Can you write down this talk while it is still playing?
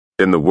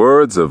In the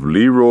words of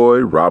Leroy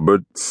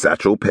Robert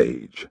Satchel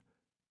Paige,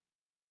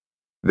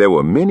 there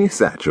were many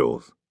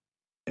Satchels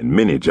and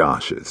many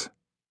Joshes.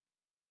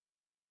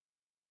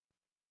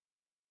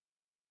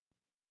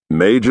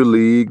 Major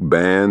League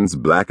bands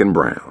black and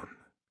brown,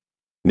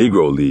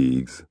 Negro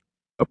Leagues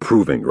a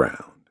proving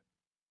ground.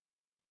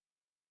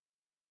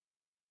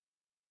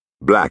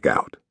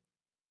 Blackout.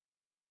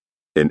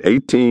 In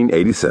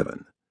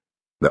 1887,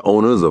 the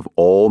owners of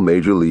all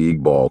Major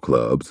League ball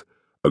clubs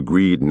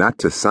agreed not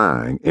to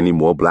sign any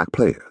more black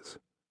players.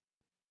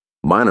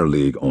 Minor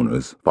league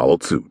owners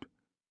followed suit.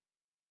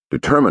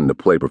 Determined to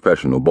play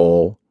professional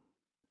ball,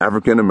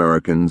 African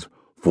Americans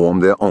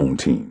formed their own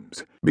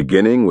teams,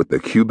 beginning with the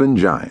Cuban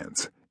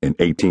Giants in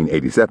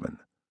 1887.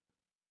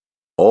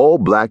 All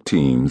black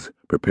teams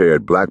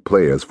prepared black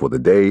players for the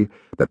day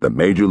that the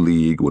Major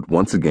League would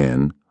once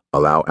again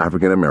allow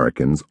African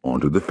Americans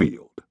onto the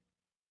field.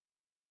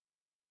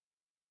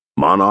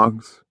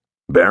 Monarchs,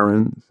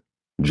 Barons,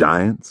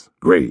 Giants,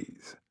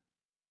 Grays.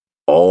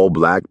 All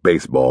black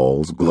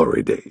baseball's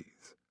glory days.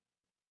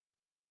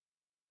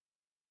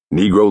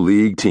 Negro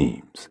League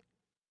teams.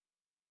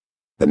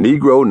 The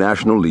Negro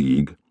National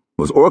League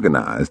was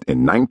organized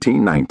in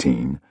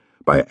 1919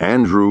 by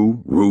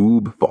Andrew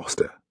Rube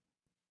Foster.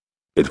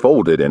 It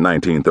folded in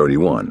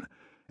 1931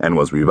 and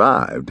was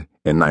revived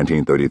in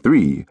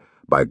 1933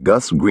 by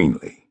Gus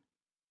Greenlee.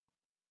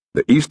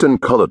 The Eastern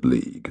Colored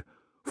League,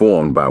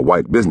 formed by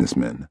white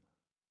businessmen,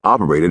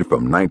 operated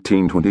from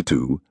 1922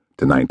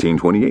 to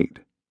 1928.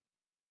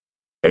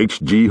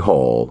 H.G.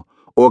 Hall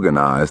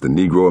organized the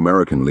Negro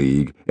American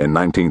League in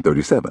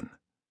 1937.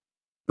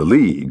 The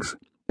leagues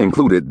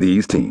included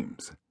these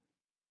teams: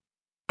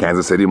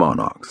 Kansas City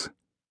Monarchs,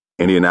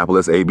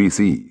 Indianapolis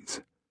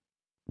ABCs,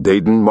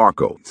 Dayton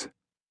Marcos,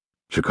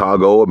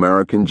 Chicago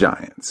American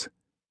Giants,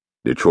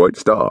 Detroit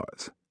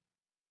Stars,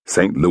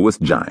 St. Louis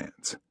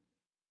Giants,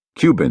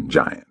 Cuban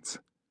Giants,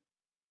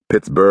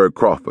 Pittsburgh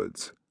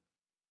Crawfords,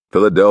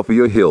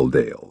 Philadelphia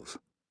Hilldales,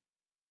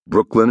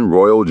 Brooklyn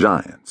Royal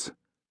Giants,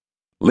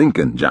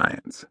 Lincoln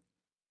Giants,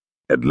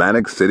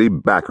 Atlantic City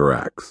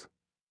Bacharachs,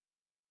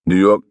 New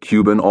York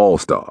Cuban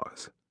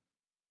All-Stars,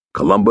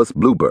 Columbus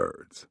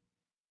Bluebirds,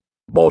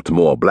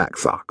 Baltimore Black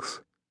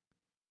Sox,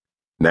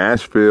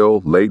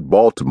 Nashville Late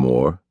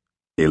Baltimore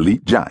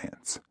Elite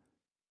Giants,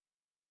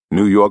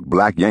 New York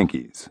Black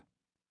Yankees,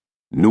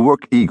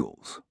 Newark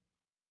Eagles,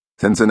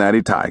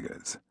 Cincinnati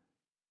Tigers,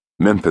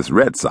 Memphis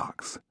Red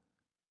Sox,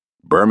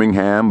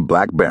 Birmingham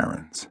Black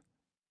Barons,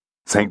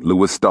 St.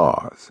 Louis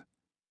Stars,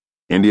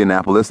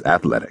 Indianapolis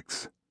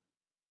Athletics.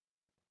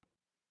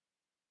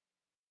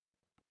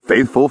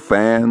 Faithful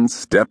fans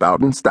step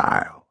out in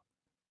style.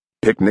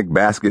 Picnic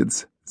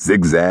baskets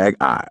zigzag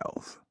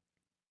aisles.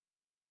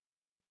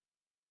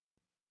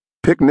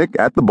 Picnic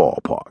at the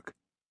ballpark.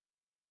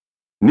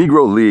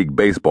 Negro League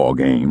baseball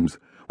games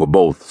were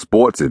both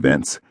sports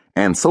events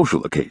and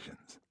social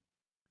occasions.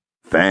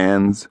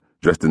 Fans,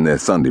 dressed in their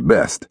Sunday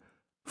best,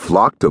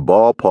 flocked to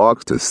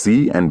ballparks to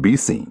see and be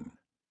seen.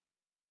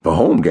 For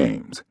home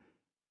games,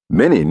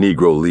 many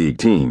Negro League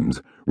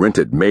teams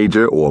rented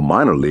major or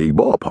minor league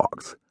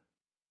ballparks.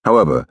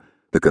 However,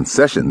 the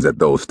concessions at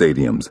those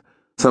stadiums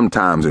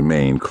sometimes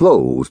remained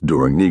closed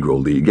during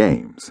Negro League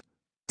games.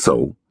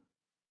 So,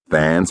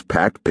 fans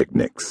packed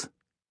picnics.